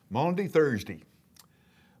Maundy Thursday.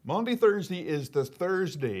 Maundy Thursday is the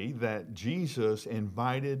Thursday that Jesus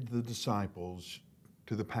invited the disciples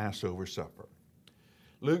to the Passover supper.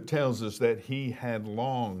 Luke tells us that he had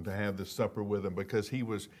longed to have the supper with them because he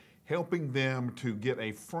was helping them to get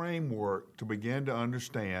a framework to begin to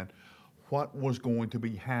understand what was going to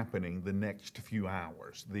be happening the next few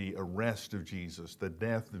hours, the arrest of Jesus, the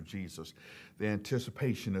death of Jesus, the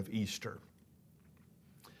anticipation of Easter.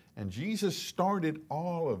 And Jesus started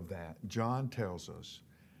all of that, John tells us,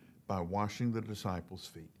 by washing the disciples'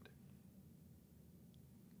 feet.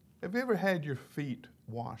 Have you ever had your feet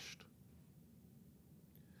washed?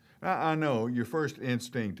 I know your first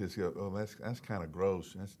instinct is, oh, that's kind of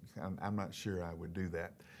gross. I'm not sure I would do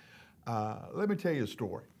that. Let me tell you a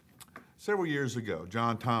story. Several years ago,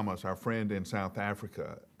 John Thomas, our friend in South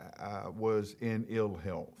Africa, was in ill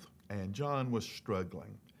health, and John was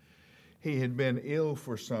struggling. He had been ill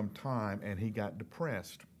for some time, and he got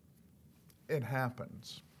depressed. It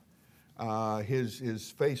happens.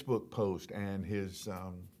 His Facebook post and his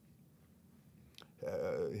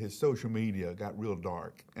social media got real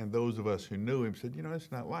dark, and those of us who knew him said,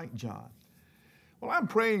 it's not like John. Well, I'm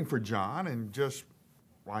praying for John, and just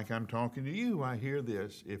like I'm talking to you, I hear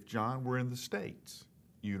this: if John were in the States,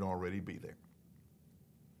 you'd already be there.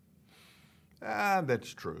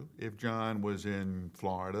 That's true. If John was in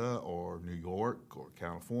Florida or New York or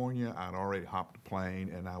California, I'd already hopped a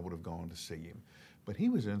plane and I would have gone to see him. But he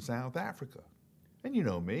was in South Africa. And you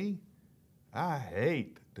know me, I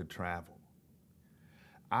hate to travel.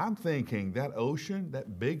 I'm thinking that ocean,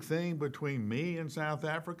 that big thing between me and South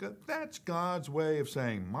Africa, that's God's way of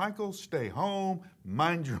saying, Michael, stay home,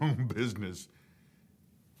 mind your own business.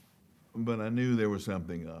 But I knew there was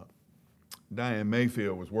something up. Diane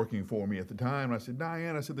Mayfield was working for me at the time. And I said,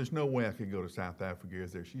 Diane, there's no way I could go to South Africa.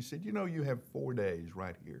 Is there? She said, you have 4 days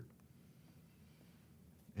right here.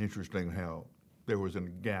 Interesting how there was a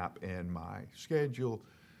gap in my schedule.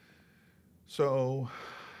 So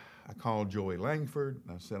I called Joey Langford.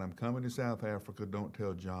 And I said, I'm coming to South Africa. Don't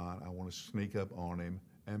tell John. I want to sneak up on him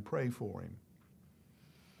and pray for him.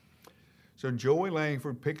 So Joey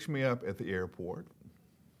Langford picks me up at the airport.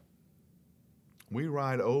 We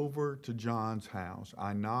ride over to John's house.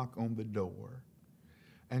 I knock on the door,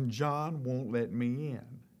 and John won't let me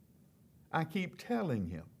in. I keep telling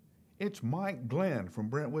him, it's Mike Glenn from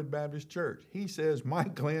Brentwood Baptist Church. He says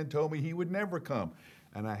Mike Glenn told me he would never come,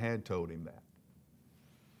 and I had told him that.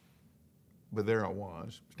 But there I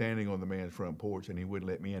was, standing on the man's front porch, and he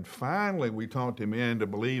wouldn't let me in. Finally, we talked him into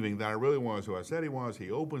believing that I really was who I said he was.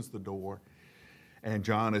 He opens the door. And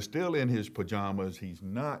John is still in his pajamas. He's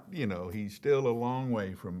not, he's still a long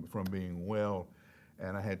way from being well.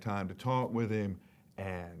 And I had time to talk with him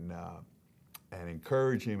and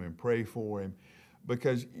encourage him and pray for him.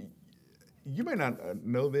 Because you may not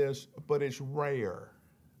know this, but it's rare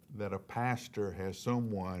that a pastor has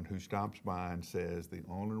someone who stops by and says, the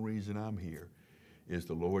only reason I'm here is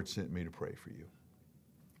the Lord sent me to pray for you.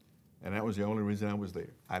 And that was the only reason I was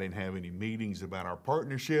there. I didn't have any meetings about our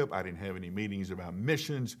partnership. I didn't have any meetings about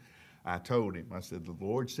missions. I told him, I said, the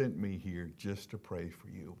Lord sent me here just to pray for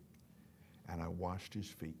you. And I washed his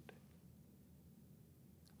feet.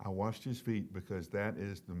 I washed his feet because that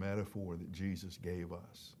is the metaphor that Jesus gave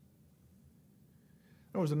us.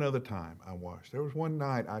 There was another time I washed. There was one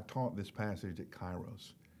night I taught this passage at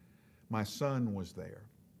Kairos. My son was there,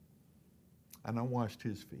 and I washed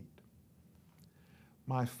his feet.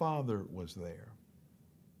 My father was there,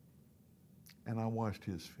 and I washed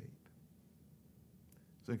his feet.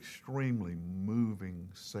 It's an extremely moving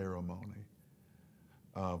ceremony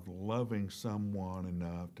of loving someone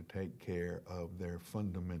enough to take care of their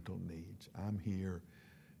fundamental needs. I'm here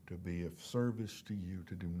to be of service to you,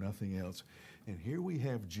 to do nothing else. And here we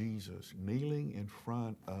have Jesus kneeling in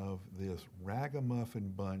front of this ragamuffin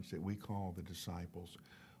bunch that we call the disciples,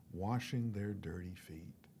 washing their dirty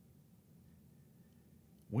feet.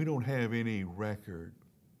 We don't have any record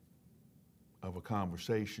of a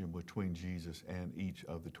conversation between Jesus and each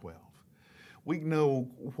of the 12. We know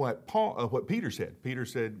what Peter said. Peter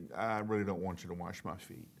said, I really don't want you to wash my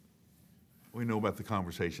feet. We know about the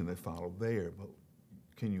conversation that followed there, but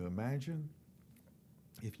can you imagine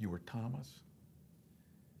if you were Thomas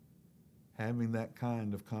having that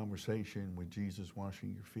kind of conversation with Jesus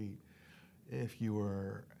washing your feet? If you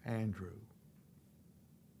were Andrew,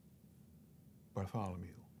 Bartholomew,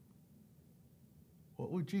 what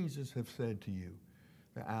would Jesus have said to you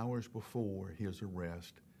the hours before his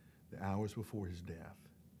arrest, the hours before his death,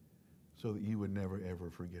 so that you would never, ever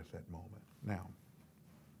forget that moment? Now,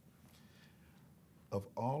 of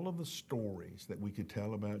all of the stories that we could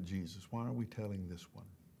tell about Jesus, why are we telling this one?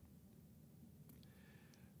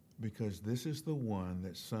 because this is the one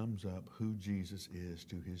that sums up who Jesus is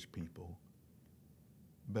to his people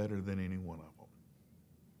better than any one of them.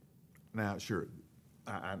 Now, sure,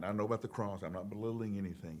 I know about the cross. I'm not belittling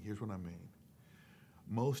anything. Here's what I mean.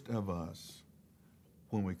 Most of us,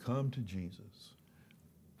 when we come to Jesus,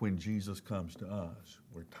 when Jesus comes to us,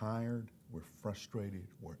 we're tired, we're frustrated,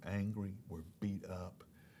 we're angry, we're beat up,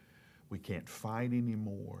 we can't fight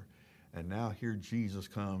anymore, and now here Jesus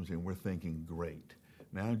comes and we're thinking, great.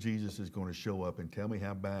 Now Jesus is going to show up and tell me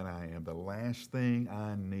how bad I am. The last thing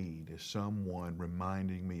I need is someone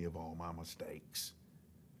reminding me of all my mistakes.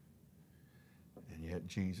 And yet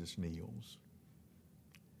Jesus kneels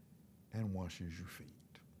and washes your feet.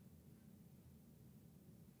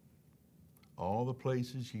 All the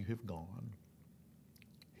places you have gone,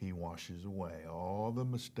 he washes away. All the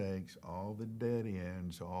mistakes, all the dead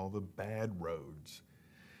ends, all the bad roads,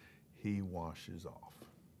 he washes off.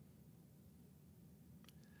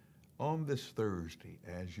 On this Thursday,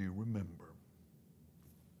 as you remember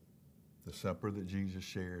the supper that Jesus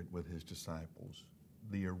shared with his disciples,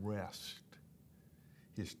 the arrest,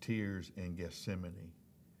 his tears in Gethsemane,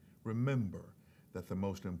 remember that the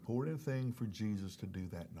most important thing for Jesus to do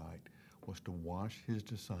that night was to wash his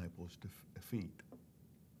disciples' feet,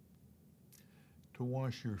 to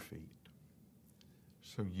wash your feet,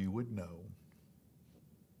 so you would know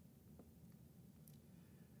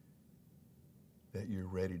that you're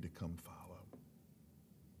ready to come follow.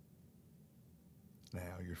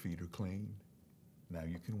 Now your feet are clean. Now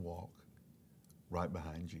you can walk right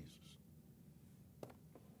behind Jesus.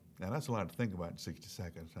 Now that's a lot to think about in 60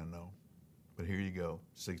 seconds, I know. But here you go,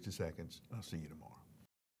 60 seconds. I'll see you tomorrow.